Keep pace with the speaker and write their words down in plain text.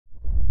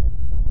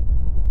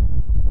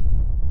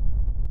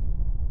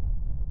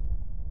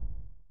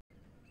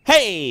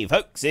Hey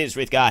folks, it's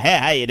Rithgar here,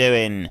 how you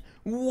doing?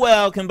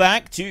 Welcome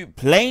back to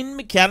Plane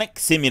Mechanic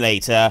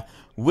Simulator.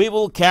 We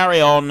will carry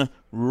on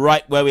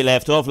right where we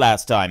left off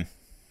last time.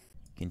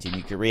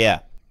 Continue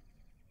career.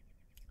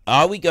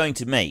 Are we going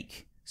to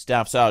make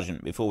Staff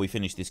Sergeant before we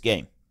finish this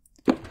game?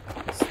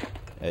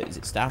 Is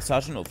it Staff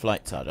Sergeant or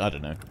Flight Sergeant? I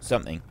don't know.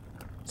 Something.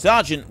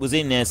 Sergeant was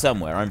in there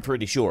somewhere, I'm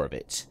pretty sure of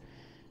it.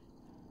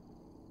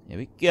 Here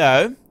we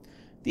go.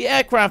 The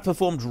aircraft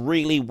performed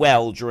really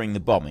well during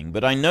the bombing,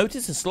 but I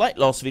noticed a slight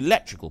loss of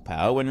electrical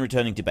power when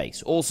returning to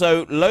base.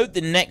 Also, load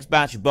the next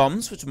batch of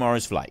bombs for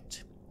tomorrow's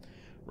flight.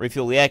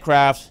 Refuel the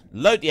aircraft,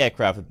 load the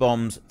aircraft with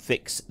bombs,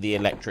 fix the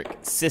electric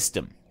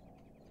system.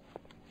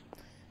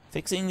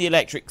 Fixing the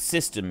electric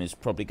system is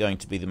probably going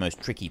to be the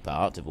most tricky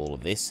part of all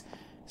of this.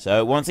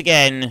 So, once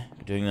again,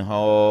 doing the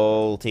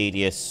whole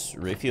tedious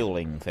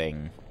refueling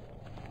thing.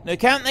 Now,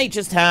 can't they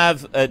just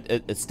have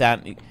a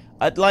stand...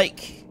 I'd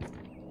like...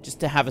 just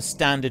to have a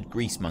standard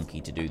grease monkey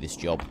to do this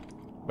job.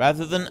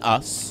 Rather than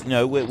us, you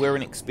know, we're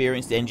an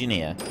experienced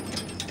engineer.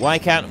 Why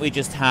can't we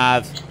just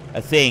have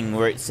a thing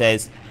where it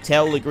says,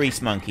 tell the grease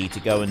monkey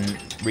to go and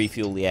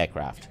refuel the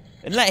aircraft?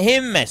 And let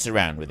him mess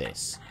around with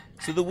this.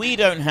 So that we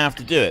don't have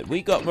to do it.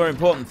 We've got more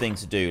important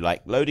things to do,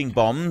 like loading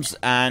bombs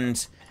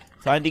and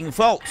finding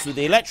faults with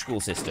the electrical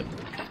system.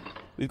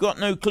 We've got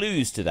no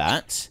clues to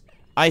that.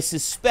 I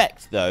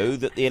suspect, though,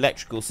 that the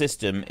electrical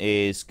system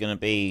is going to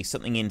be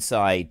something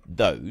inside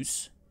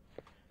those.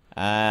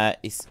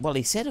 Well,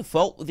 he said a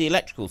fault with the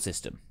electrical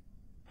system.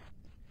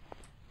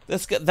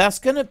 That's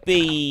going to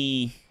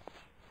be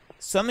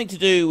something to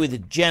do with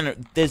the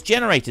there's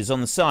generators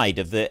on the side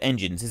of the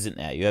engines, isn't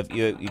there?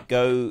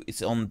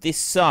 It's on this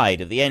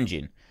side of the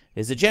engine.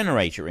 There's a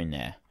generator in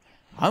there.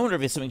 I wonder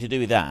if it's something to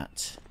do with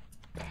that.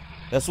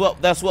 That's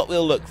what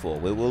we'll look for.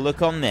 We'll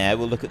look on there.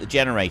 We'll look at the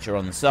generator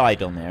on the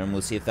side on there, and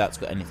we'll see if that's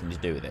got anything to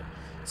do with it.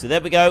 So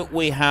there we go.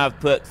 We have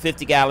put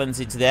 50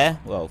 gallons into there.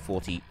 Well,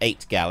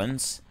 48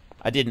 gallons.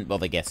 I didn't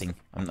bother guessing.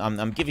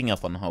 I'm giving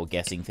up on the whole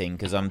guessing thing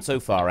because I'm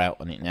so far out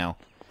on it now.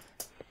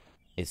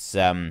 It's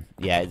yeah,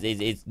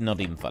 it's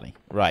not even funny.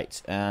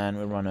 Right, and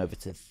we'll run over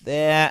to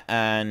there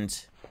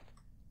and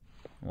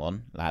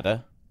one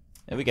ladder.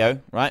 There we go.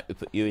 Right, we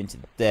put you into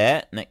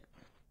there. Next,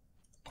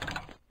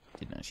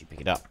 didn't actually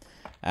pick it up.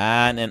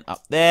 And then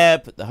up there,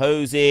 put the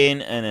hose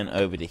in, and then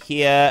over to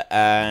here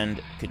and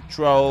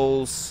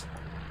controls.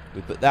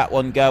 We put that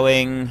one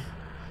going.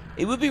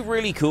 It would be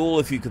really cool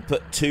if you could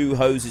put two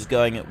hoses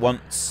going at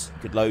once.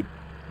 You could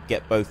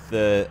get both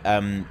the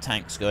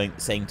tanks going at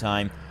the same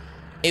time.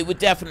 It would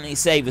definitely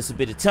save us a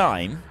bit of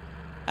time.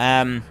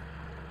 I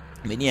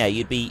mean, yeah,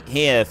 you'd be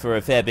here for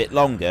a fair bit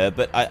longer,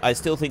 but I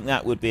still think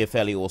that would be a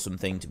fairly awesome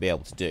thing to be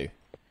able to do.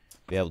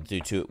 Be able to do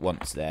two at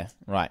once there.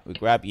 Right, we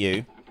grab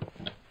you.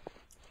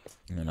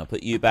 And then I'll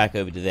put you back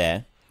over to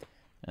there.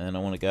 And then I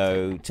want to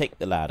go take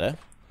the ladder.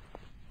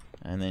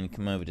 And then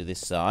come over to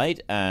this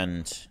side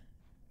and...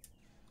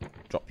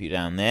 drop you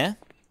down there.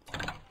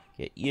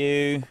 Get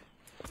you.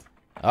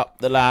 Up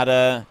the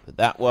ladder. Put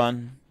that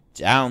one.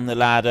 Down the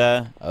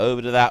ladder.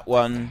 Over to that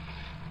one.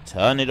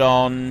 Turn it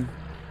on.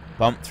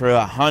 Pump through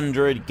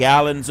 100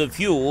 gallons of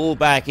fuel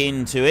back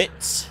into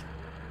it.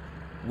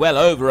 Well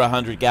over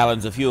 100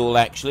 gallons of fuel,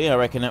 actually. I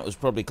reckon that was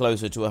probably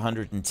closer to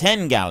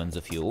 110 gallons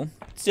of fuel.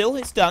 Still,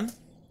 it's done.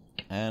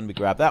 And we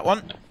grab that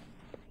one.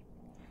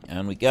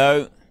 And we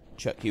go.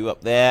 Chuck you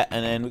up there.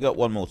 And then we got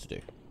one more to do.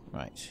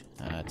 Right.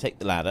 Take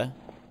the ladder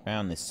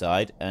around this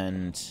side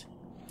and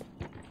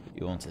put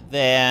you onto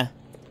there,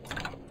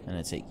 and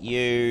then take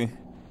you,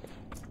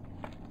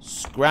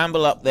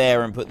 scramble up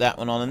there and put that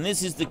one on. And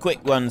this is the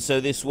quick one, so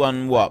this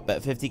one, what,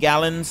 about 50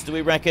 gallons, do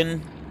we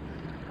reckon?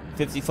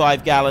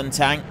 55 gallon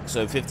tank,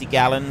 so 50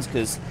 gallons,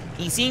 because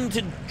he seemed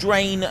to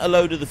drain a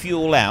load of the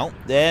fuel out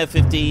there.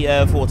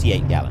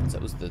 48 gallons,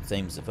 that was the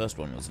same as the first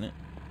one, wasn't it?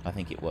 I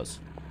think it was.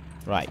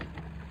 Right.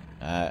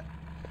 I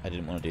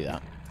didn't want to do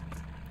that.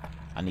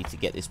 I need to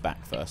get this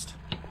back first.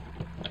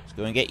 Let's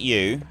go and get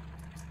you.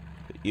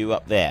 Put you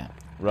up there.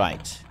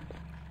 Right.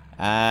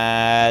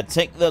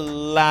 Take the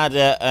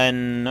ladder,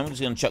 and I'm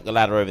just going to chuck the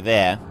ladder over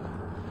there.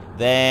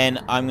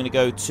 Then I'm going to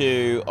go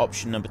to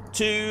option number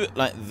 2,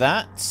 like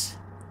that.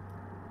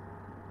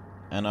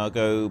 And I'll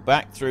go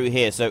back through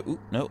here. So, ooh,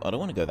 no, I don't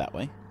want to go that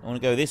way. I want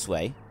to go this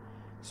way.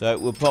 So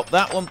we'll pop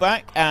that one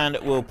back, and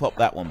we'll pop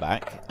that one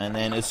back. And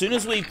then as soon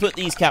as we put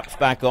these caps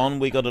back on,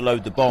 we got to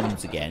load the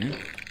bombs again.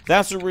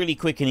 That's a really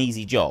quick and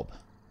easy job.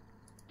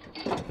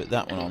 Put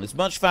that one on. It's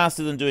much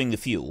faster than doing the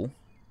fuel,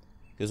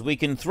 because we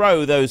can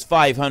throw those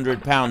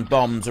 500-pound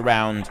bombs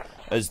around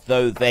as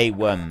though they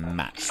were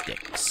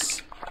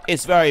matchsticks.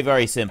 It's very,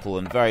 very simple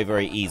and very,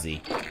 very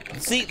easy.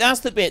 See, that's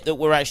the bit that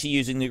we're actually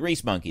using the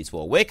grease monkeys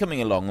for. We're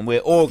coming along and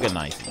we're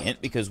organising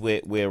it because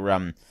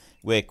we're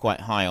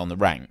quite high on the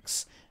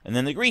ranks. And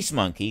then the grease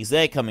monkeys,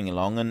 they're coming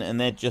along and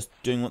they're just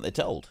doing what they're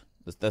told.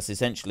 That's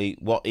essentially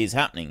what is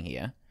happening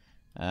here.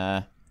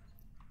 To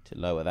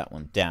lower that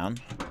one down.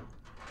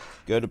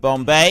 Go to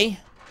Bombay.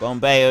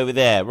 Bombay over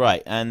there.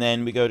 Right, and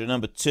then we go to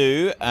number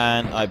 2,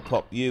 and I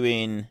pop you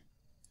in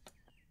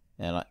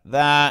there like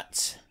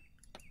that.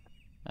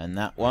 And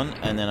that one.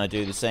 And then I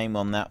do the same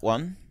on that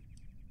one.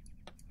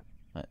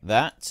 Like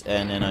that.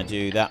 And then I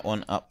do that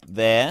one up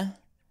there.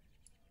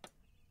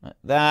 Like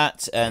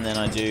that. And then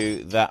I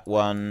do that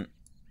one.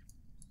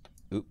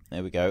 Oop,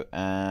 there we go.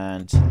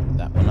 And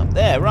that one up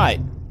there.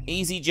 Right.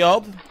 Easy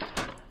job.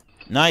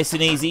 Nice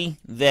and easy.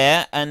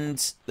 There.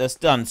 And that's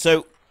done.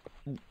 So,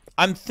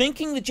 I'm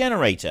thinking the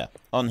generator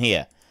on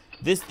here.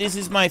 This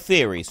is my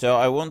theory. So,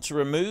 I want to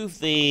remove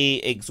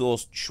the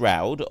exhaust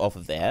shroud off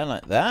of there.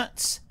 Like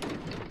that.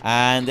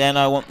 And then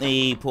I want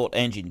the port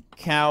engine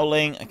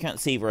cowling. I can't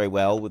see very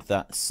well with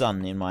that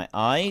sun in my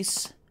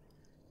eyes.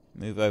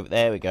 Move over.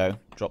 There we go.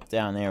 Drop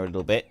down there a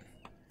little bit.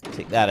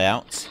 Take that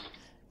out.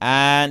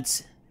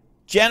 And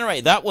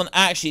generate. That one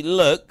actually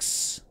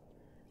looks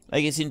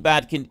like it's in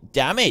bad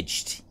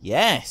damaged.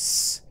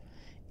 Yes.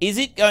 Is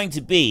it going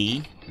to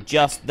be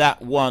just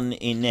that one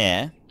in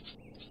there?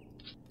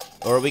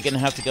 Or are we going to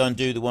have to go and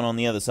do the one on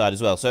the other side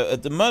as well? So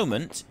at the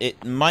moment,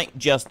 it might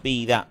just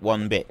be that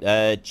one bit.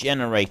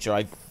 Generator.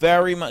 I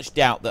very much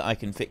doubt that I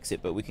can fix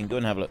it, but we can go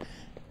and have a look.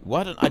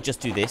 Why don't I just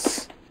do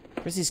this?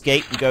 Press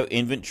escape and go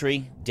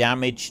inventory.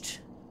 Damaged.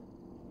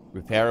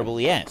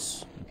 Repairable.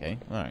 Yes. Okay.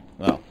 Alright.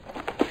 Well,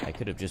 I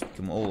could have just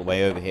come all the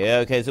way over here.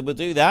 Okay, so we'll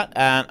do that.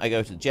 And I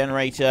go to the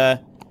generator.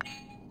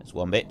 That's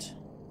one bit.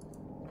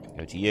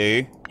 Go to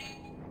you.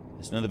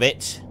 There's another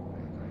bit.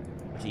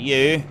 Go to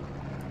you.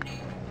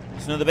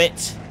 There's another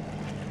bit.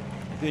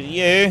 Go to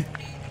you.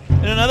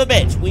 And another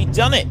bit. We've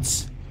done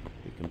it.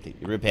 We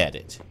completely repaired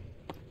it.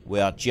 We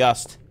are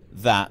just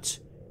that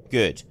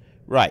good.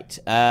 Right.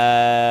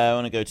 I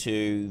want to go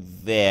to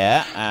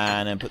there.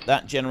 And then put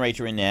that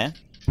generator in there.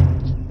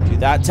 Do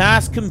that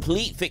task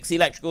complete. Fix the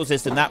electrical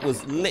system. That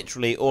was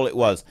literally all it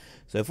was.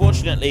 So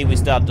fortunately, we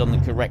started on the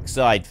correct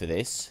side for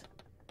this.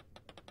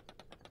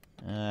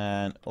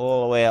 And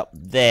all the way up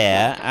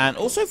there. And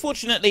also,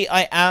 fortunately,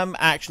 I am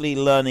actually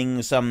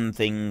learning some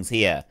things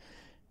here.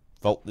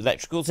 Fault the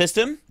electrical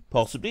system.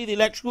 Possibly the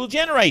electrical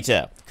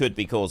generator could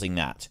be causing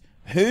that.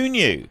 Who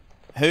knew?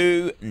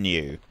 Who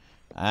knew?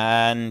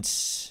 And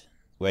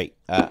wait,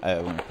 I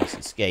want to press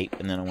escape.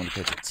 And then I want to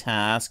go to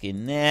task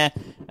in there.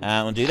 And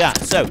I want to do that.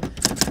 So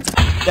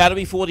that'll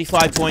be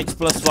 45 points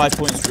plus 5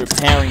 points for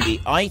repairing the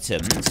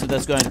item. So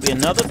that's going to be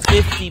another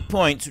 50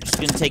 points, which is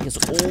going to take us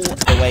all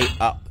the way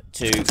up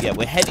to, yeah,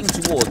 we're heading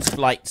towards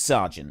Flight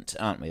Sergeant,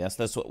 aren't we?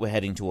 That's what we're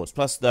heading towards.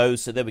 Plus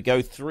those, so there we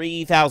go,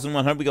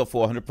 3,100. We got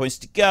 400 points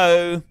to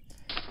go.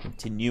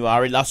 Continue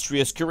our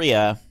illustrious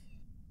career.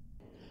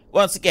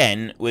 Once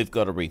again, we've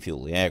got to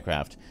refuel the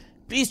aircraft.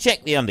 Please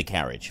check the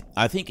undercarriage.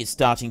 I think it's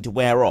starting to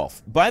wear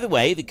off. By the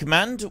way, the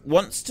command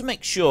wants to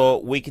make sure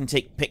we can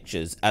take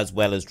pictures as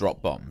well as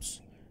drop bombs.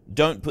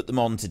 Don't put them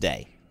on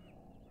today.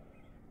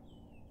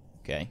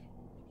 Okay.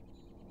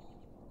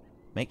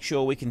 Make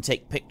sure we can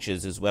take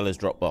pictures as well as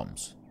drop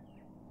bombs.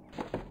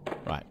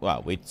 Right,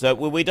 well,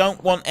 we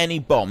don't want any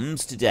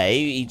bombs today.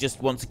 He just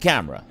wants a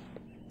camera.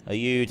 Are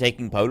you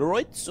taking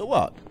Polaroids or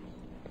what?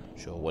 Not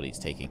sure what he's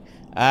taking.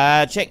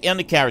 Check the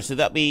undercarriage. So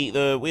that'll be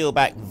the wheel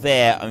back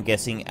there, I'm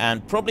guessing.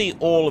 And probably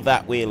all of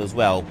that wheel as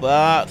well.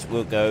 But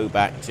we'll go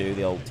back to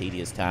the old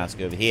tedious task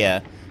over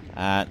here.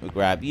 And we'll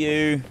grab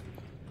you.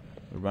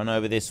 We'll run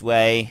over this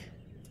way.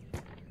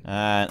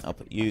 And I'll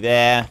put you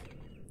there.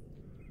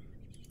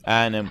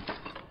 And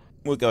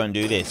we'll go and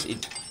do this.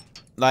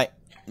 Like,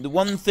 the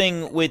one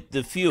thing with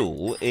the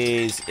fuel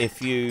is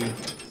if you...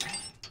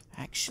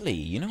 Actually,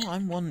 you know what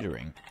I'm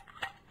wondering?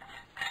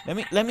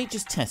 Let me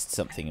just test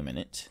something a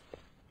minute.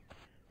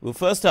 Well,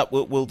 first up,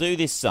 we'll do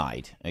this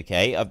side,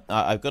 okay?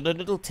 I've got a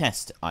little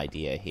test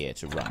idea here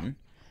to run.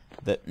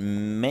 That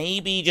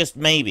maybe, just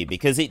maybe,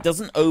 because it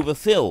doesn't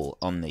overfill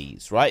on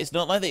these, right? It's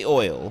not like the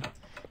oil.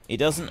 It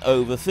doesn't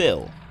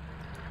overfill.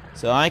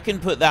 So I can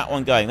put that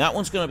one going. That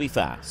one's going to be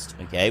fast.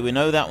 Okay, we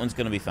know that one's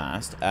going to be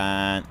fast.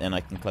 And then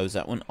I can close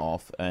that one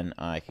off. And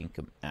I can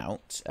come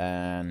out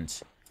and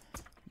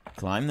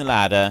climb the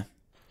ladder.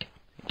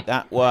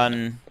 That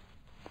one.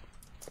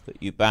 Put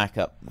you back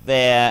up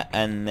there.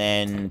 And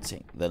then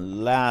take the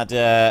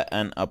ladder.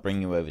 And I'll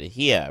bring you over to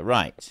here.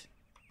 Right.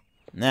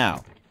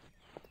 Now.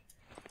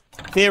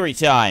 Theory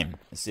time.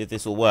 Let's see if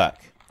this will work.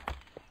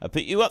 I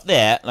put you up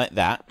there like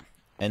that.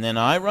 And then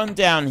I run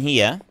down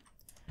here.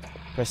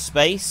 Press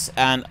space,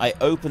 and I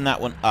open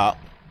that one up.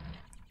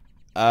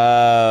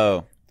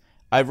 Oh.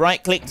 I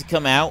right-click to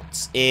come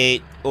out.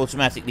 It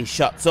automatically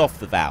shuts off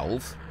the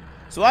valve.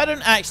 So I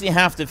don't actually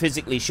have to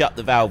physically shut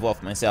the valve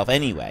off myself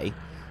anyway.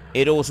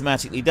 It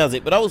automatically does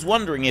it. But I was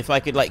wondering if I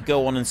could, like,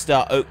 go on and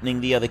start opening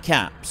the other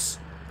caps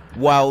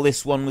while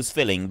this one was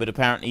filling. But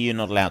apparently you're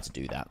not allowed to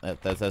do that.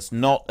 That's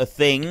not a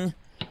thing.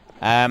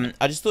 I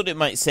just thought it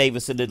might save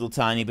us a little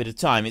tiny bit of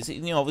time. It's,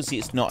 you know, obviously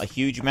it's not a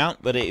huge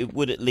amount, but it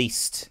would at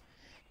least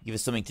give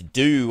us something to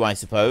do, I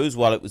suppose,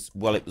 while it was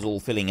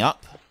all filling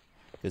up.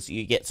 Because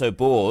you get so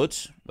bored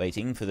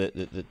waiting for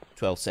the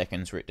 12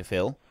 seconds for it to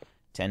fill.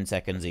 10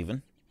 seconds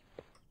even.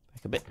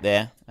 Back a bit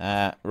there.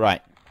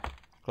 Right.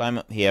 Climb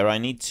up here. I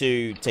need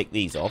to take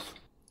these off.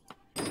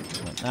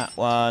 Like that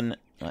one.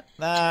 Like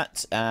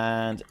that.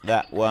 And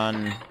that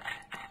one.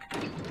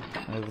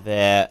 Over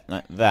there,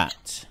 like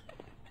that.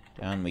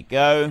 Down we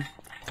go.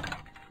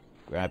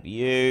 Grab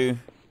you.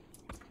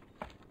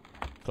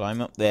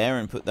 Climb up there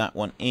and put that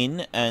one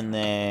in, and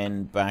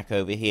then back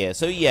over here.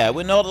 So yeah,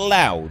 we're not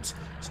allowed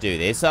to do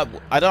this. I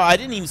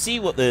didn't even see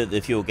what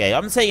the fuel gauge.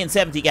 I'm saying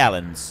 70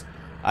 gallons.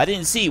 I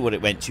didn't see what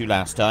it went to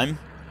last time.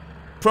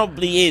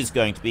 Probably is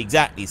going to be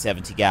exactly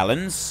 70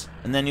 gallons,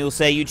 and then you'll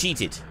say you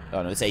cheated.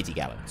 Oh no, it's 80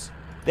 gallons.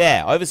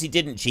 There, I obviously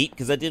didn't cheat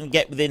because I didn't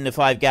get within the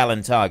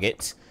 5-gallon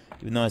target,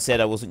 even though I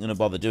said I wasn't going to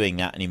bother doing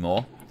that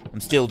anymore.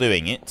 I'm still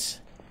doing it.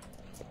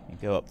 You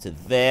go up to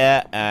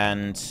there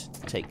and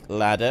take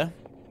ladder.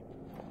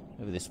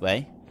 Over this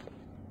way.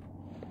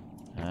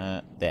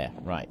 There.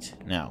 Right.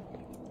 Now.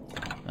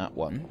 That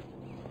one.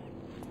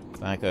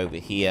 Back over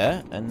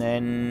here. And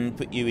then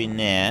put you in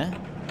there.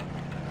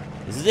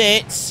 This is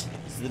it. This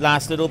is the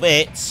last little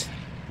bit.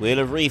 We'll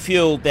have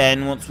refueled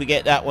then once we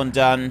get that one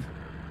done.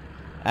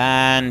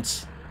 And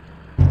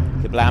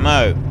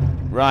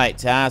kablamo. Right.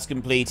 Task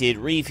completed.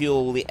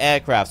 Refuel the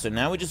aircraft. So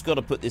now we just got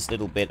to put this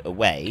little bit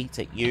away.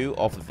 Take you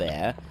off of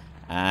there.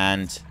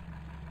 And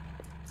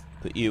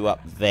put you up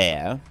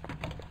there.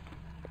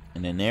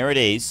 And then there it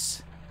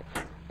is.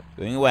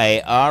 Going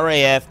away.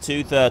 RAF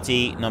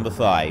 230, number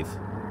 5.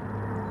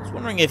 I was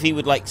wondering if he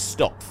would, like,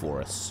 stop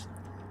for us.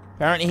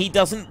 Apparently he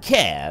doesn't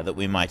care that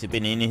we might have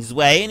been in his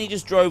way, and he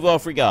just drove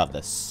off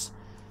regardless.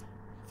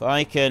 If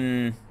I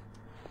can...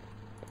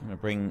 I'm going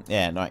to bring...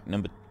 Yeah, like,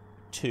 number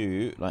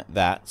 2, like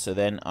that. So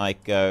then I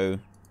go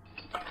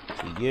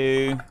to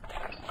you,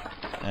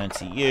 and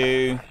to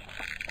you,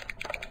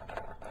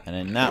 and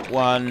then that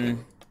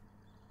one,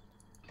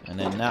 and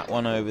then that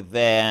one over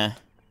there.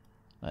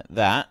 Like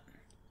that.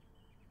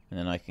 And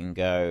then I can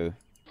go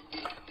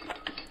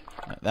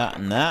like that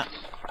and that.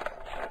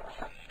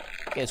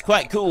 Okay, it's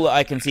quite cool that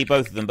I can see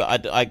both of them, but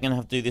I'm going to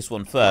have to do this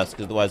one first,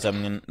 because otherwise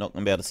I'm not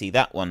going to be able to see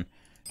that one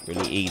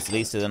really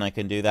easily. So then I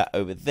can do that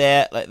over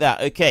there, like that.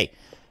 Okay,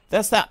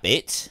 that's that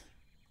bit.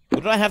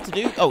 What did I have to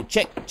do? Oh,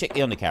 check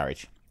the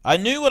undercarriage. I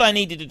knew what I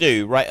needed to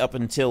do right up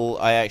until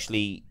I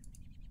actually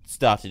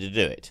started to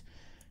do it.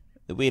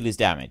 The wheel is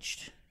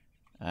damaged.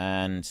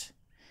 And...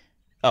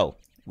 oh.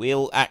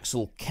 Wheel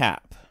axle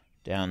cap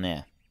down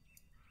there.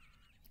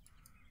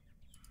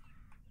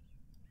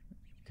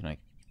 Can I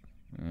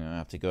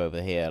have to go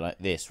over here like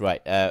this.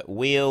 Right.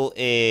 Wheel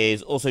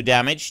is also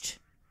damaged.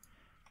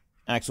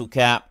 Axle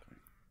cap.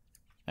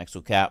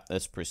 Axle cap.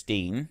 That's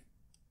pristine.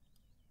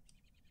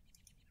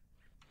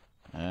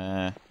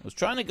 I was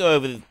trying to go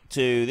over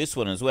to this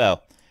one as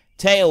well.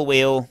 Tail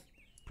wheel.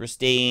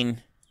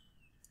 Pristine.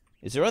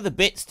 Is there other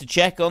bits to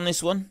check on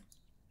this one?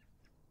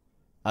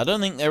 I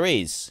don't think there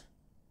is.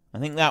 I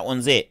think that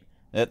one's it.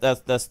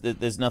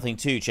 There's nothing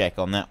to check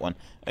on that one.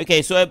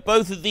 Okay, so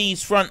both of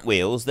these front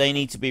wheels, they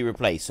need to be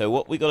replaced. So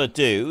what we got to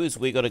do is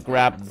we got to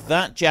grab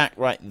that jack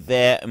right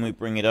there and we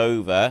bring it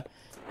over.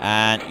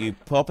 And you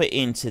pop it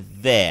into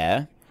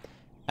there.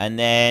 And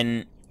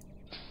then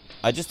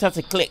I just have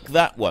to click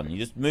that one. You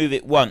just move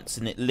it once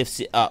and it lifts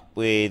it up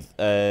with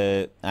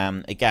a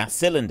gas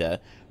cylinder.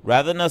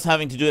 Rather than us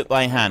having to do it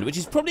by hand. Which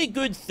is probably a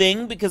good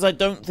thing because I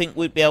don't think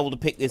we'd be able to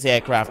pick this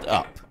aircraft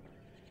up.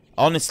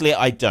 Honestly,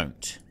 I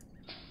don't.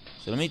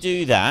 So let me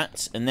do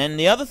that. And then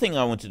the other thing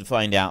I wanted to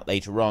find out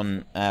later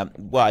on,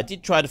 well, I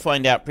did try to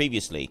find out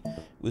previously,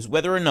 was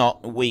whether or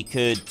not we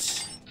could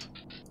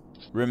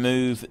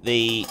remove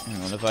the...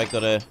 hang on, I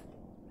got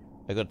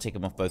to take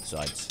them off both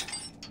sides.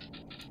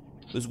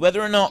 Was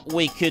whether or not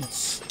we could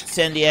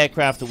send the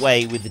aircraft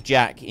away with the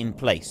jack in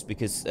place.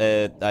 Because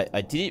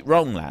I did it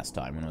wrong last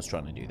time when I was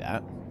trying to do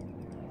that.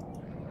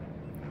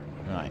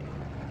 Right.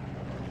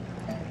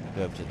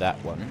 Go over to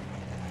that one.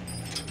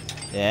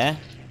 There.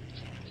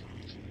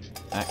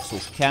 Axle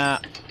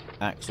cap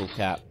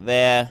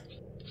there.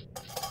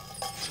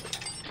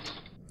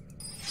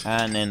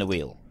 And then the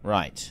wheel.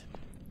 Right.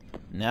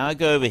 Now I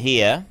go over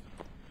here.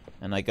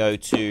 And I go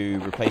to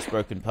replace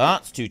broken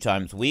parts. 2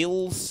 times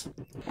wheels.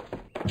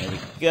 There we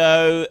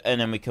go. And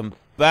then we come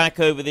back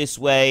over this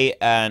way.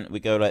 And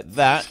we go like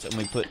that. And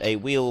we put a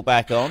wheel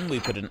back on. We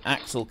put an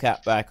axle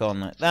cap back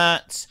on like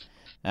that.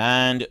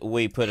 And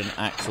we put an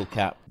axle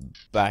cap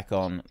back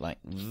on like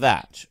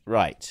that.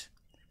 Right.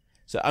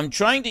 So I'm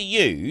trying to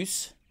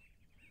use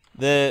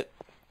the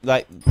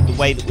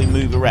way that we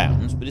move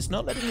around, but it's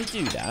not letting me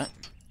do that.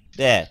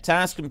 There,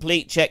 task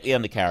complete, check the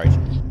undercarriage.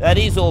 That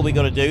is all we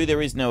got to do,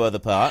 there is no other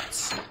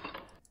parts.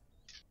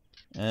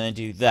 And then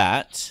do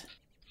that.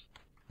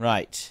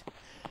 Right.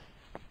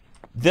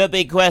 The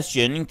big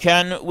question,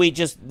 can we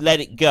just let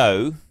it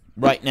go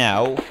right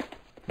now?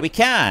 We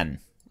can.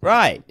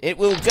 Right, it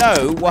will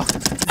go once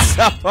it's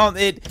up on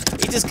it.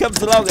 He just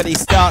comes along and he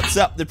starts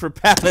up the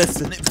propellers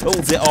and it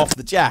pulls it off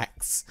the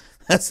jacks.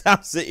 That's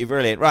absolutely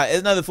brilliant. Right, there's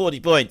another 40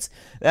 points.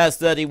 That's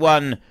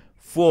 31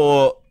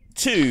 for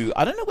 2.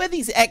 I don't know where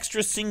these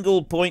extra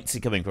single points are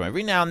coming from.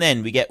 Every now and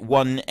then we get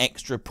 1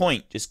 extra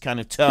point just kind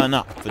of turn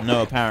up for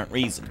no apparent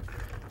reason.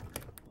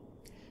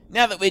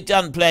 Now that we're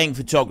done playing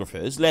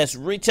photographers, let's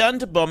return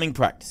to bombing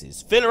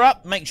practices. Fill her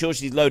up, make sure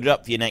she's loaded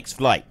up for your next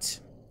flight.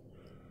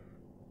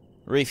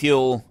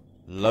 Refuel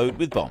load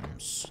with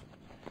bombs.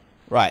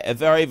 Right, a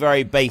very,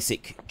 very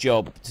basic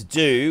job to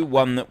do,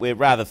 one that we're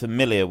rather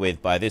familiar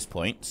with by this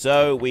point.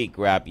 So we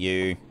grab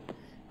you,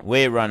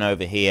 we run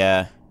over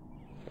here,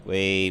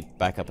 we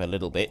back up a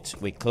little bit,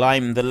 we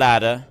climb the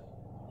ladder,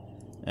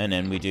 and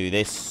then we do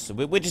this. So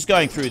we're just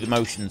going through the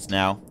motions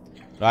now.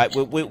 Right,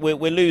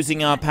 we're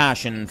losing our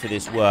passion for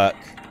this work,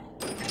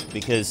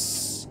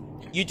 because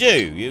you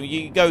do.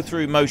 You go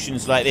through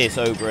motions like this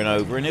over and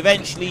over, and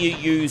eventually you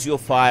use your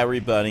fiery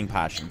burning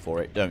passion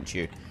for it, don't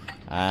you?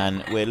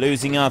 And we're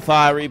losing our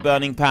fiery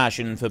burning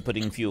passion for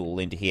putting fuel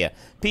into here.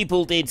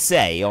 People did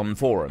say on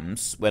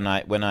forums, when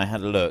I had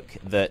a look,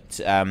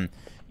 that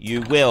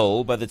you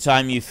will, by the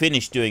time you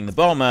finish doing the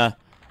bomber,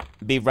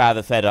 be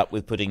rather fed up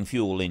with putting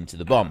fuel into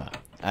the bomber.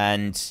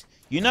 And,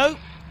 you know,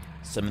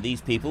 some of these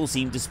people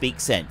seem to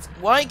speak sense.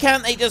 Why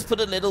can't they just put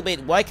a little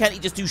bit? Why can't he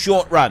just do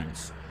short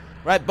runs?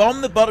 Right,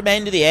 bomb the bottom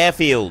end of the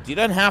airfield. You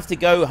don't have to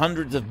go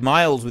hundreds of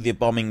miles with your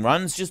bombing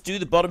runs. Just do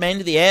the bottom end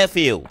of the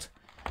airfield.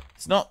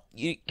 It's not,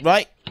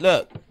 right,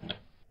 look,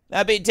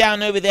 that bit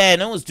down over there,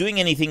 no one's doing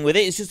anything with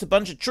it, it's just a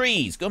bunch of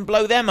trees, go and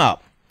blow them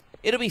up.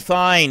 It'll be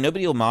fine,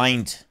 nobody will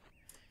mind.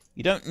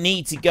 You don't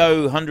need to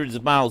go hundreds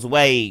of miles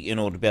away in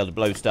order to be able to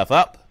blow stuff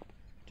up.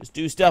 Just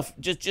do stuff,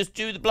 just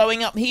do the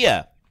blowing up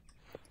here.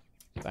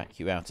 Back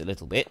you out a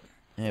little bit,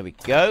 there we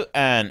go,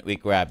 and we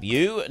grab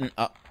you, and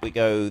up we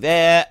go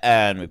there,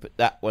 and we put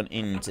that one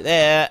into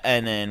there,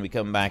 and then we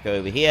come back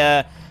over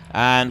here,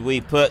 and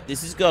we put,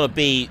 this has got to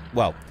be,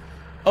 well,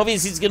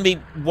 obviously, it's going to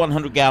be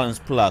 100 gallons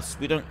plus.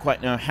 We don't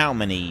quite know how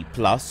many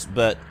plus,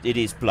 but it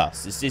is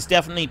plus. This is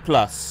definitely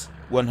plus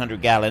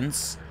 100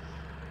 gallons.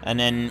 And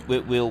then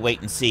we'll wait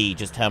and see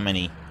just how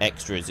many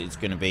extras it's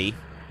going to be.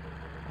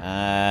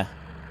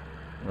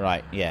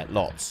 Right, yeah,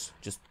 lots.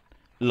 Just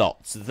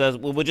lots.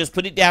 We'll just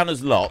put it down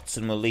as lots,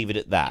 and we'll leave it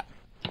at that.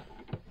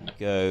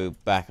 Go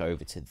back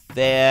over to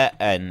there,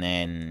 and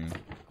then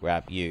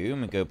grab you,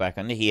 and we'll go back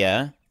under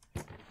here.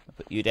 I'll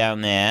put you down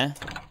there.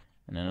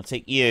 And then I'll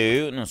take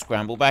you, and I'll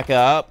scramble back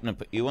up, and I'll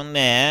put you on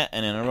there,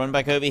 and then I'll run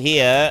back over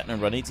here, and I'll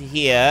run into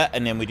here,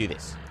 and then we do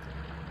this.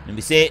 And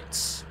we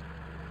sit,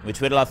 we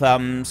twiddle our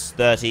thumbs,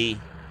 30,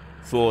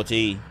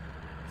 40,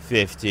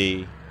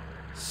 50,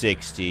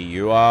 60.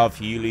 You are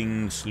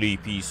feeling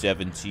sleepy,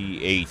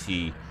 70,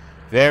 80,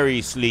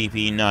 very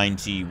sleepy,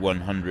 90,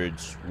 100,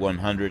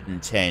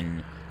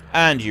 110,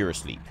 and you're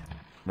asleep.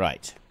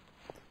 Right.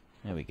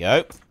 There we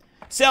go.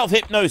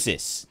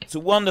 Self-hypnosis. It's a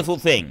wonderful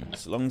thing,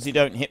 as long as you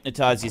don't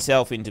hypnotize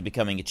yourself into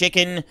becoming a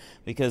chicken,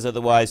 because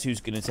otherwise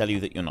who's going to tell you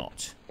that you're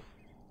not?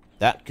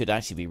 That could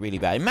actually be really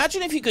bad.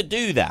 Imagine if you could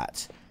do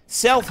that.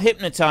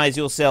 Self-hypnotize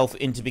yourself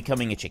into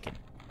becoming a chicken.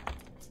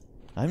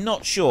 I'm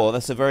not sure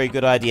that's a very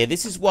good idea.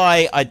 This is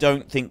why I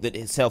don't think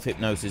that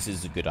self-hypnosis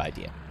is a good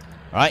idea.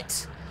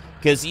 Right?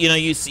 Because, you know,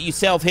 you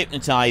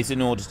self-hypnotize in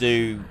order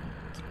to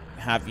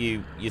have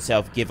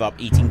yourself give up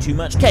eating too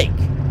much cake.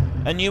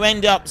 And you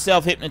end up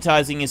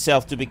self-hypnotizing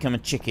yourself to become a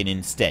chicken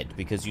instead,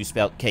 because you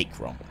spelt cake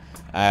wrong.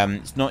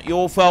 It's not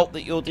your fault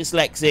that you're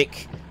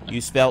dyslexic.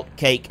 You spelt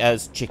cake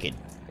as chicken.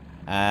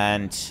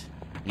 And,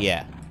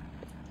 yeah.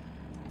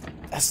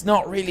 That's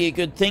not really a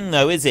good thing,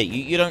 though, is it?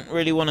 You don't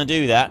really want to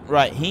do that.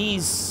 Right,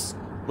 he's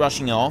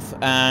rushing off,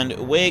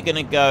 and we're going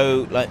to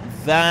go like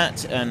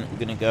that, and we're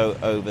going to go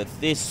over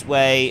this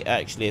way.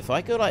 Actually, if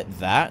I go like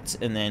that,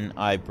 and then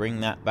I bring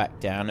that back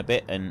down a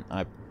bit, and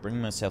I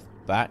bring myself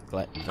back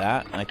like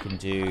that, I can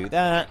do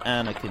that,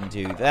 and I can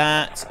do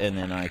that, and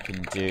then I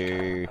can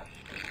do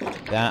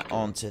that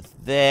onto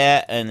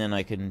there, and then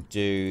I can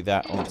do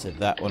that onto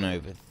that one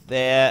over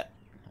there,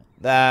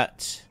 like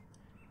that,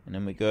 and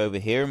then we go over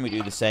here and we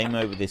do the same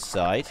over this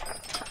side,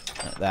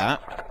 like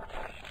that.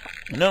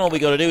 And then all we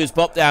got to do is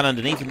pop down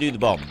underneath and do the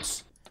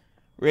bombs.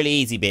 Really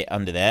easy bit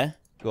under there.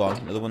 Go on,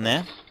 another one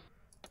there.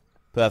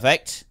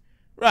 Perfect.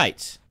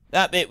 Right.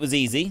 That bit was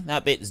easy.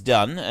 That bit's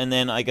done. And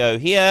then I go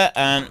here,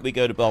 and we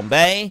go to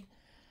Bombay.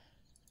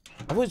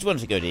 I've always wanted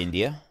to go to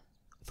India.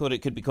 I thought it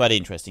could be quite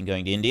interesting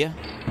going to India.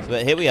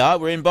 But here we are.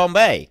 We're in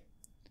Bombay.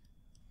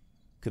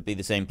 Could be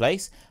the same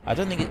place. I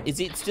don't think is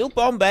it still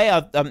Bombay?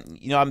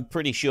 You know, I'm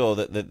pretty sure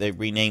that they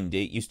renamed it.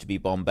 It used to be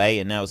Bombay,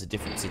 and now it's a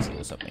different city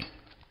or something.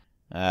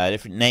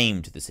 Different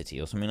name to the city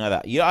or something like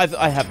that. You know,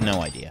 I have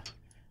no idea.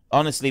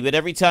 Honestly, but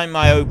every time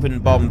I open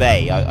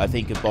Bombay, I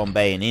think of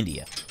Bombay in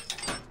India.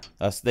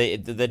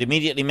 That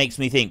immediately makes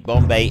me think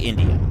Bombay,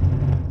 India.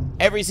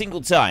 Every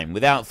single time,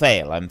 without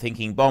fail, I'm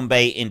thinking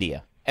Bombay,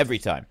 India. Every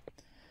time.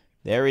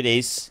 There it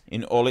is,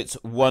 in all its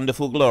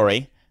wonderful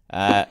glory.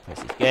 Press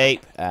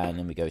escape, and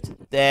then we go to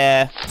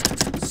there.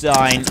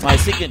 Sign. My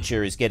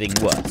signature is getting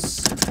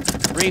worse.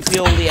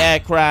 Refuel the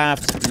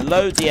aircraft,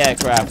 load the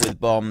aircraft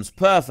with bombs.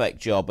 Perfect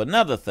job.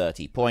 Another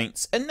 30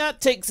 points. And that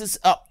takes us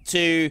up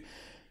to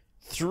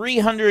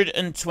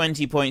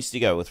 320 points to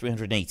go, or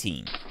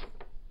 318.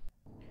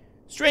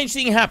 Strange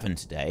thing happened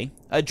today.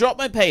 I dropped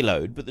my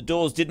payload, but the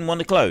doors didn't want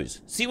to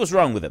close. See what's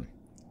wrong with them.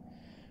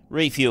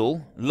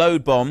 Refuel,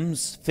 load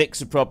bombs,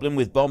 fix a problem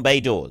with Bombay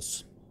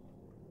doors.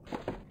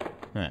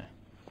 Huh.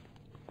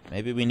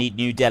 Maybe we need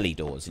New Delhi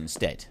doors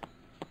instead.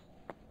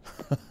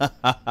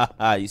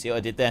 You see what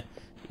I did there?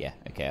 Yeah,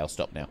 okay, I'll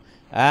stop now.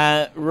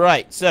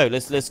 Right, so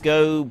let's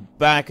go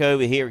back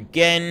over here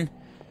again.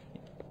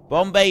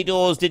 Bomb bay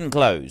doors didn't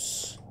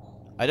close.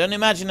 I don't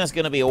imagine that's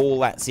going to be all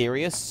that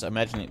serious. I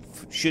imagine it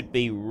should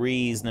be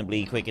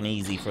reasonably quick and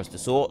easy for us to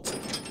sort.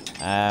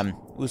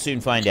 We'll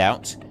soon find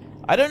out.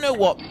 I don't know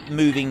what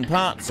moving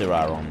parts there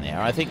are on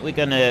there. I think we're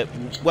going to...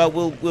 Well,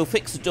 we'll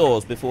fix the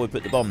doors before we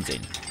put the bombs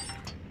in.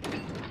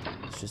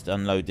 Let's just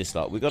unload this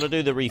lot. We've got to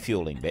do the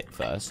refueling bit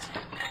first.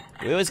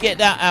 We always get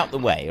that out the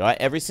way, right?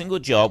 Every single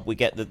job, we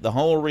get the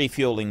whole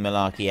refueling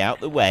malarkey out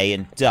the way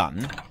and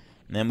done.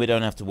 And then we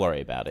don't have to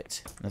worry about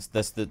it.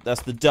 That's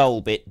the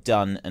dull bit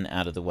done and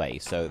out of the way.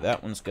 So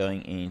that one's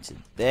going into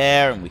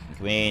there, and we can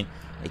come in.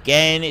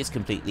 Again, it's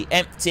completely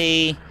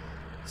empty.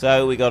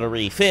 So we got to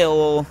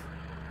refill.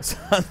 So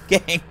I'm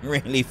getting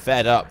really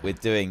fed up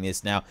with doing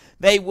this now.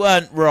 They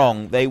weren't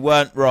wrong. They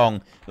weren't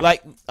wrong.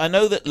 Like, I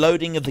know that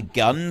loading of the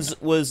guns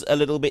was a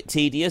little bit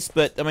tedious,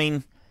 but, I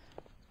mean,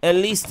 at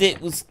least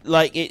it was,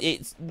 like,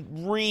 it's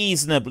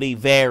reasonably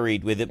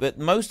varied with it. But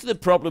most of the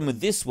problem with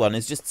this one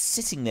is just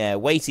sitting there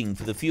waiting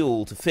for the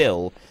fuel to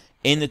fill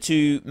in the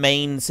two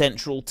main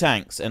central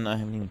tanks. And I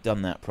haven't even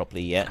done that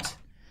properly yet.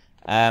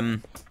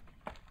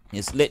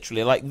 It's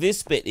literally, like,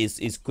 this bit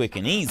is quick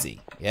and easy,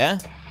 yeah?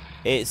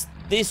 It's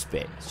this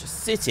bit. It's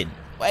just sitting,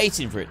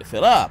 waiting for it to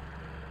fill up.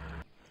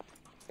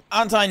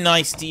 Aren't I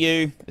nice to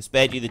you? I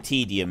spared you the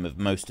tedium of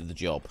most of the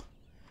job.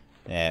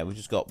 Yeah, we've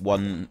just got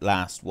one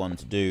last one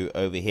to do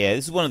over here.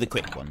 This is one of the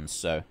quick ones,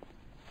 so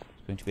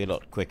it's going to be a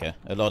lot quicker,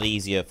 a lot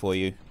easier for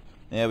you.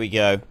 There we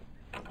go.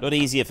 A lot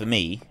easier for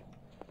me.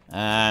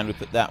 And we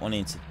put that one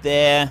into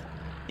there.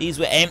 These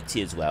were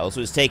empty as well,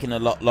 so it's taken a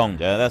lot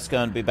longer. That's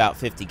going to be about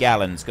 50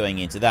 gallons going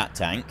into that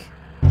tank.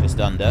 Just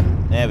under.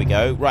 There we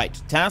go. Right,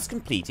 task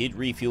completed.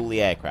 Refuel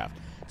the aircraft.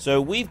 So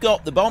we've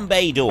got the bomb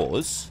bay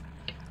doors,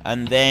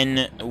 and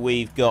then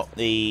we've got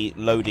the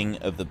loading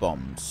of the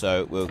bombs.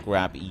 So we'll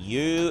grab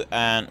you,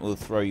 and we'll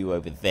throw you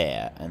over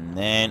there. And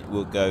then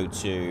we'll go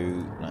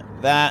to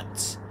like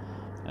that,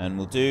 and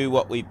we'll do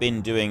what we've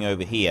been doing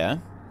over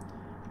here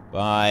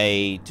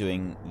by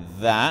doing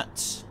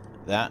that.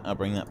 I'll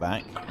bring that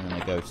back, and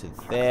then I go to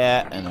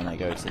there, and then I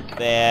go to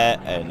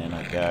there, and then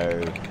I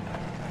go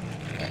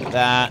like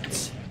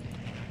that.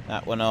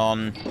 That one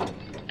on.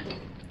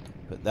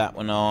 Put that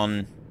one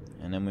on,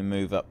 and then we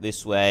move up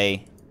this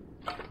way.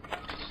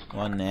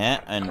 One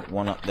there, and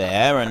one up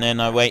there, and then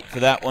I wait for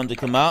that one to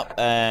come up,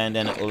 and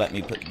then it will let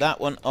me put that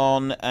one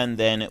on, and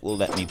then it will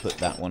let me put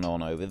that one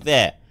on over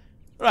there.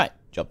 Right,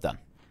 job done.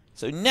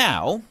 So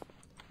now,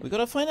 we've got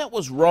to find out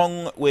what's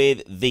wrong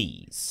with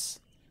these.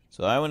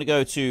 So I want to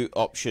go to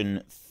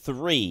option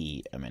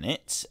 3 a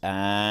minute,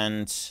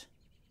 and...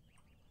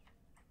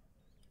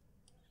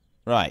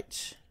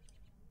 Right.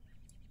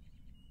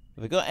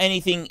 Have I got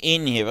anything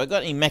in here? Have I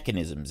got any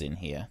mechanisms in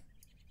here?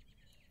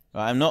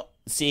 Right, I'm not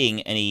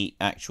seeing any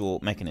actual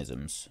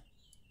mechanisms.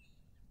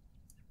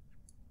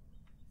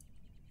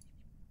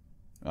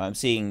 Right, I'm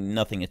seeing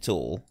nothing at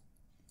all.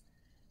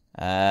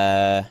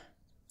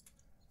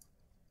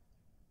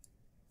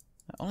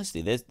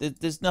 Honestly,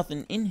 there's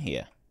nothing in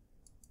here.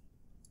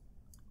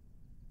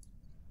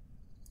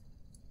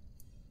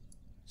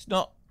 It's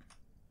not...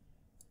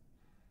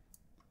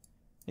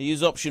 I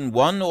use option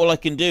 1. All I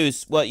can do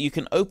is... Well, you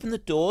can open the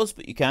doors,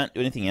 but you can't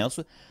do anything else.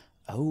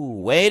 Oh,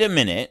 wait a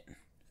minute.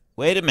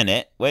 Wait a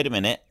minute. Wait a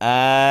minute.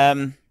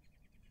 There's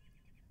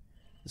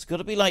got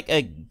to be like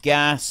a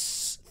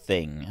gas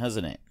thing,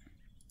 hasn't it?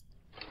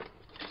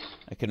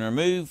 I can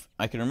remove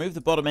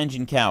the bottom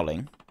engine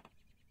cowling.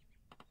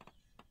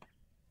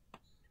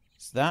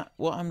 Is that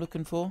what I'm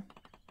looking for?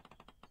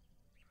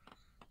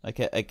 Like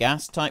a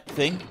gas type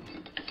thing?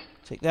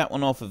 Take that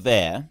one off of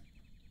there.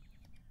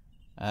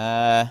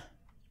 I've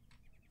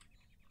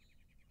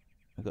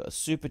got a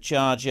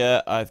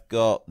supercharger. I've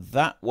got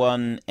that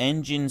one,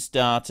 engine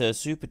starter,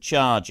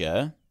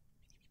 supercharger.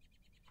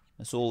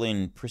 That's all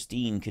in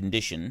pristine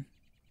condition.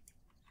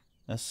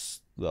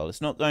 That's, well,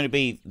 it's not going to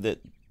be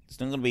that.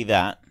 It's not going to be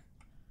that.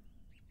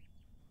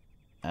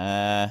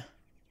 I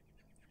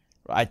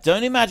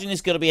don't imagine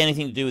it's going to be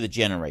anything to do with the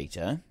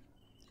generator.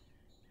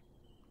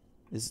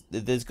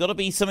 There's got to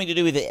be something to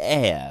do with the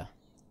air.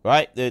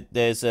 Right,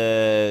 there's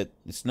a...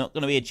 It's not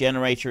going to be a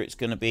generator, it's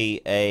going to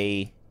be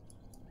a...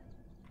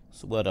 What's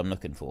the word I'm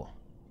looking for?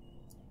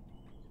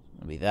 It's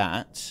going to be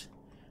that.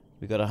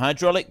 We've got a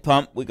hydraulic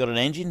pump, we've got an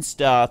engine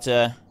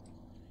starter.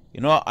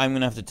 You know what, I'm going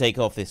to have to take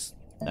off this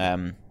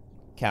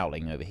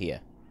cowling over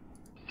here.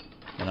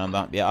 And I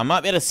might be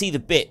able to see the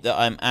bit that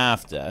I'm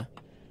after.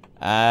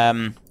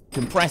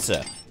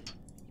 Compressor.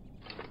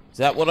 Is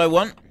that what I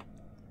want?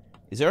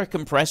 Is there a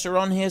compressor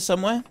on here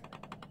somewhere?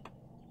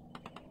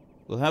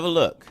 We'll have a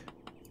look.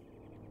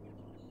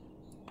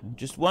 I'm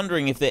just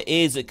wondering if there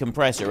is a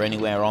compressor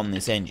anywhere on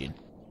this engine.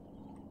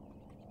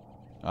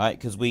 Alright,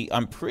 because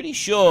I'm pretty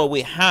sure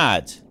we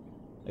had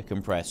a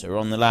compressor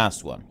on the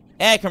last one.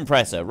 Air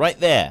compressor, right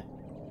there.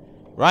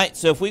 Right,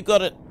 so if we've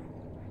got it...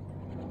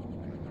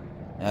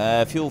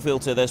 fuel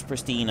filter, there's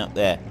pristine up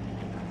there.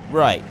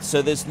 Right,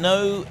 so there's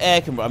no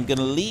air compressor. I'm going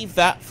to leave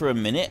that for a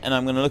minute, and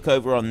I'm going to look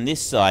over on this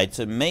side.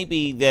 So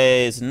maybe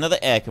there's another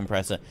air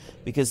compressor,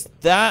 because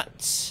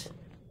that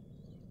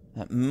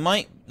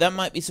might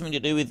be something to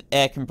do with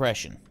air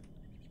compression.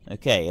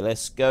 Okay,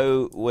 let's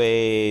go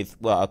with...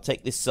 Well, I'll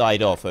take this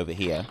side off over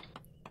here.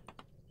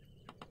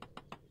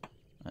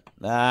 Like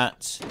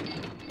that.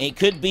 It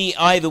could be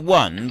either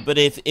one, but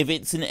if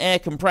it's an air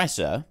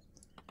compressor...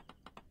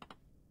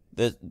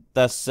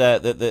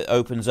 that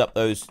opens up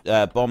those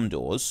bomb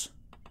doors.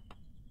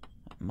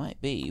 That might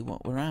be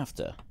what we're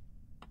after.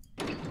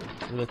 So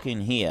look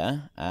in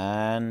here,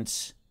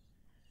 and...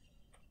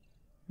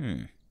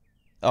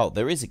 Oh,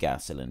 there is a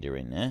gas cylinder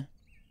in there.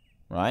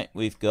 Right,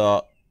 we've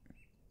got...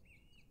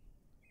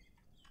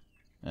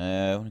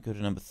 I want to go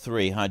to number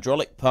 3.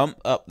 Hydraulic pump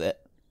up there.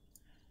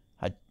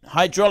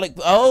 Hydraulic...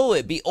 Oh,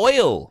 it'd be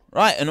oil.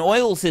 Right, an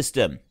oil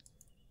system.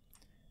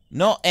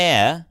 Not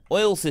air,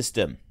 oil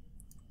system.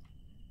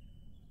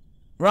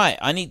 Right,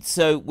 I need...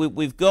 So,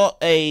 we've got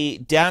a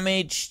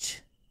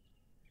damaged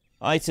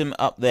item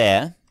up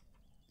there.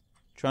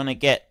 Trying to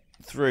get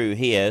through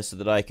here so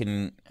that I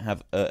can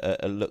have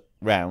a look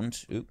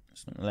round. Oops,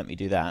 it's not going to let me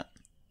do that.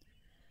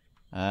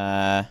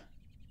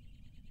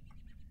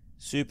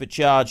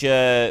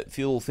 Supercharger,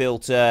 fuel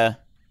filter.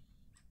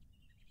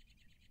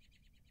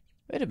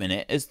 Wait a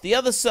minute, is the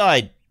other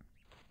side...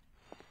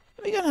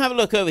 Let me go and have a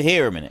look over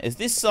here a minute. Is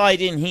this side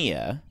in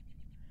here?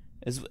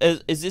 Is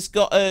this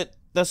got a...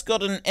 That's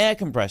got an air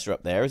compressor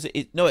up there. Is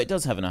it? No, it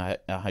does have a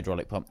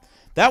hydraulic pump.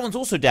 That one's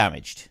also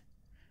damaged.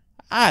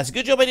 Ah, it's a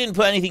good job I didn't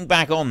put anything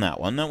back on that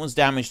one. That one's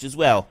damaged as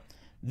well.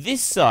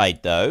 This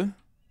side, though,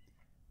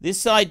 this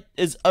side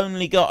has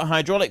only got a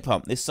hydraulic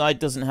pump. This side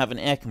doesn't have an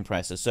air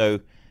compressor,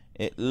 so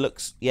it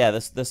looks... Yeah,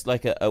 that's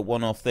like a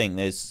one-off thing.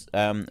 There's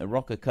a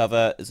rocker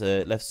cover. There's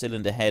a left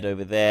cylinder head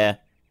over there.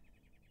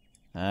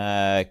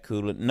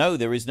 Coolant. No,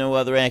 there is no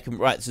other air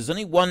compressor. Right, so there's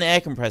only one air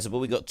compressor, but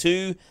we've got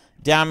 2...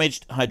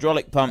 damaged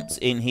hydraulic pumps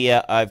in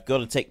here. I've got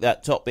to take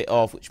that top bit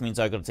off, which means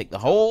I've got to take the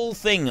whole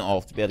thing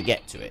off to be able to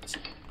get to it.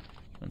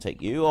 I'm going to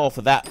take you off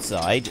of that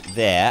side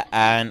there,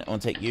 and I'm going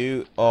to take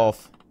you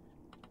off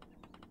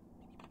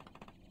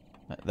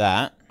like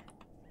that.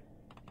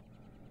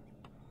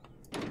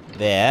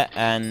 There,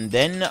 and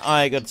then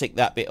I got to take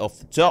that bit off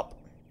the top.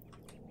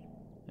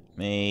 Let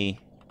me...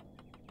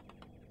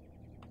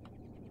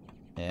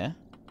 There.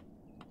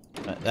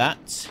 Like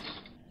that.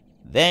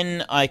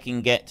 Then I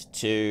can get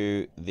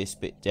to this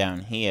bit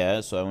down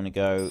here. So I want to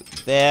go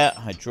there.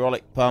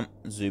 Hydraulic pump.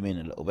 Zoom in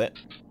a little bit.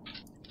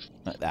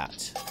 Like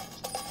that.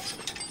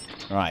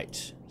 Right.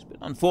 It's a bit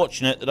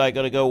unfortunate that I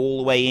got to go all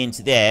the way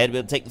into there to be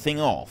able to take the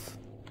thing off.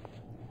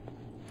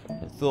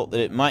 I thought that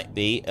it might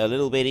be a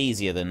little bit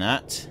easier than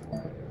that.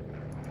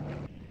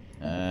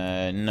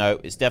 No,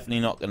 it's definitely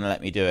not going to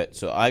let me do it.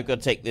 So I've got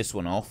to take this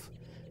one off.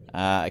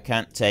 I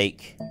can't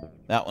take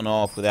that one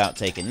off without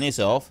taking this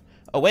off.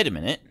 Oh, wait a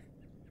minute.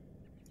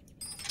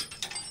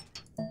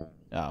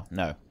 Oh,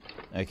 no.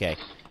 Okay.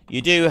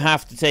 You do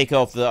have to take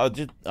off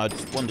the... I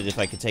just wondered if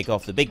I could take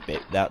off the big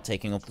bit without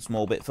taking off the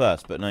small bit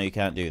first. But no, you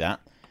can't do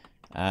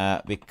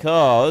that.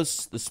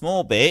 Because the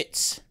small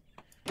bit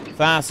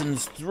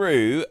fastens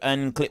through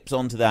and clips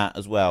onto that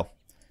as well.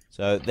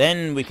 So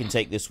then we can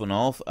take this one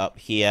off up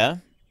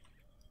here.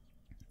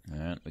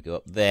 And we go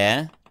up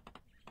there.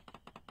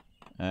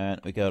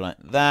 And we go like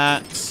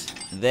that.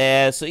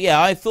 There. So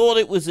yeah, I thought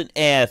it was an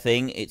air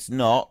thing. It's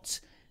not.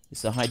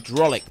 It's a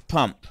hydraulic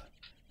pump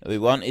that we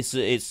want.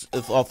 It's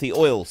off the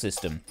oil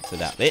system for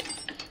that bit.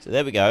 So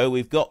there we go.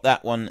 We've got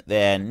that one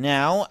there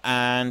now.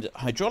 And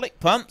hydraulic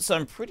pumps,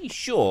 I'm pretty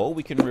sure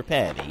we can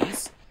repair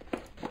these.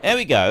 There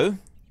we go.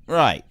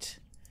 Right.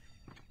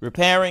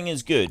 Repairing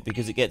is good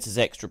because it gets us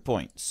extra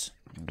points.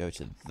 I'll go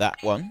to that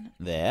one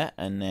there.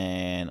 And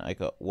then I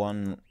got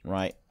one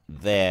right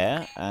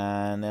there.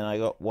 And then I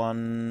got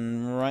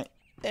one right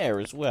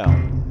there as well.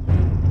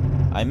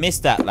 I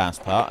missed that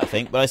last part, I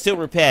think, but I still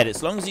repaired it.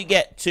 As long as you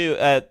get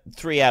to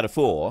 3 out of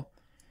 4,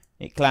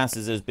 it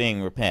classes as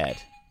being repaired.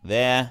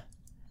 There,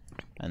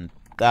 and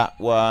that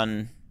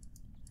one,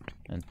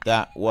 and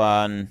that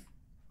one.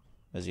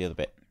 Where's the other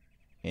bit?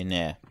 In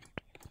there.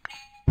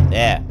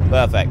 There,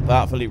 perfect,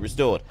 part fully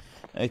restored.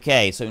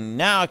 Okay, so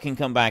now I can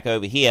come back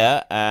over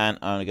here, and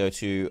I'm going to go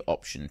to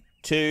option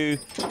 2.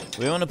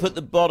 We want to put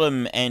the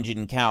bottom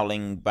engine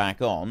cowling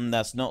back on.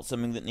 That's not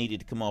something that needed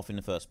to come off in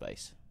the first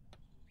place.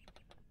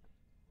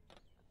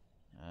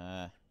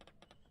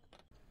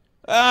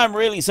 I'm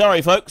really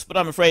sorry, folks, but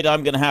I'm afraid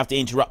I'm going to have to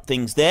interrupt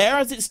things there,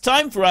 as it's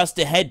time for us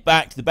to head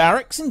back to the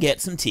barracks and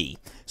get some tea.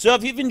 So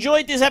if you've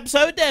enjoyed this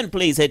episode, then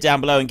please head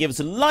down below and give us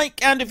a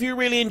like, and if you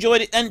really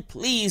enjoyed it, then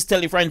please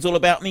tell your friends all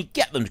about me,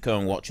 get them to come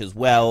and watch as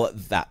well.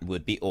 That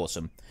would be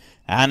awesome.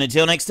 And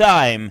until next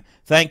time,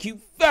 thank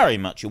you very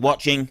much for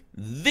watching.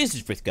 This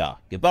is Frithgar.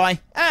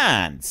 Goodbye,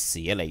 and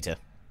see you later.